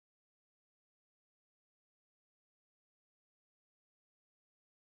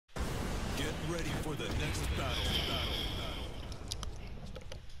ready for the next battle.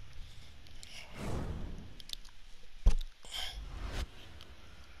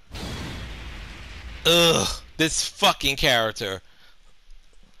 Ugh, this fucking character.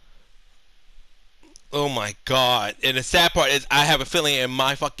 Oh my god. And the sad part is I have a feeling in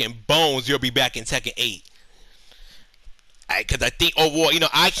my fucking bones you'll be back in Tekken 8. Because I think overall, you know,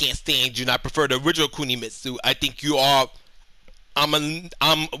 I can't stand you and I prefer the original Kunimitsu. I think you are, I'm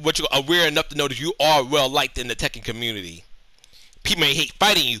aware enough to know that you are well liked in the Tekken community. People may hate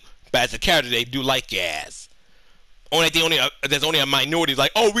fighting you, but as a character they do like your ass. There's only a minority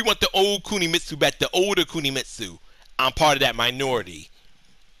like, oh, we want the old Kunimitsu back, the older Kunimitsu. I'm part of that minority.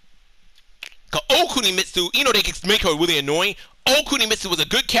 Cause old Kunimitsu, you know, they can make her really annoying. Old Kunimitsu was a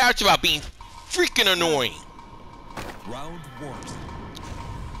good character about being freaking annoying. Round 1.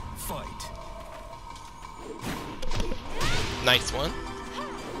 Fight. Nice one.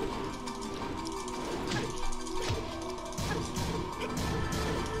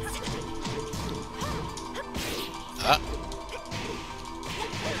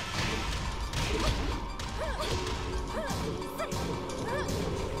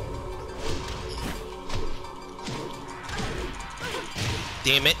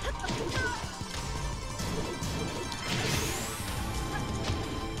 Damn it.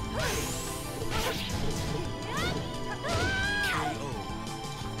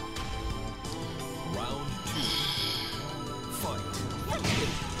 Round 2. Fight.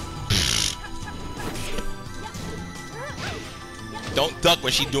 Don't duck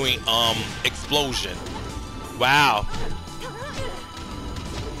when she's doing explosion. Wow.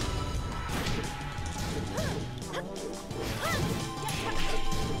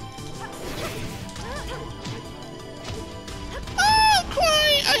 Oh, I'm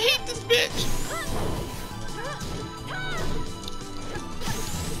crying. I hate this bitch.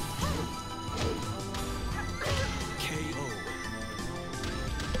 KO.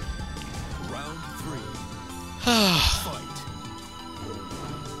 Round 3. Fight.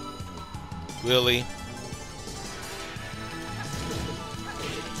 Really?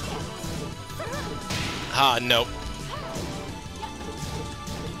 Ah, no.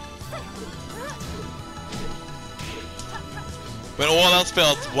 When all else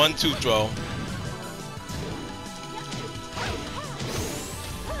fails, 1-2 throw.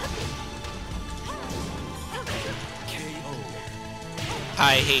 KO.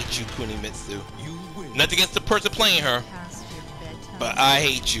 I hate you, Kunimitsu. You win. Nothing against the person playing her, but I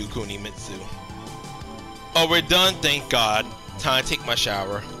hate you, Kunimitsu. Oh, we're done? Thank God. Time to take my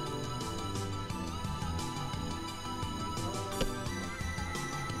shower.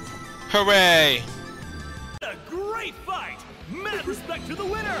 Hooray! A great fight! Mad respect to the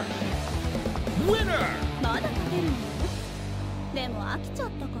winner! Winner! まだ食べるの？でも飽きちゃっ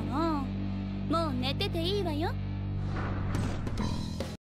たかな。もう寝てていいわよ。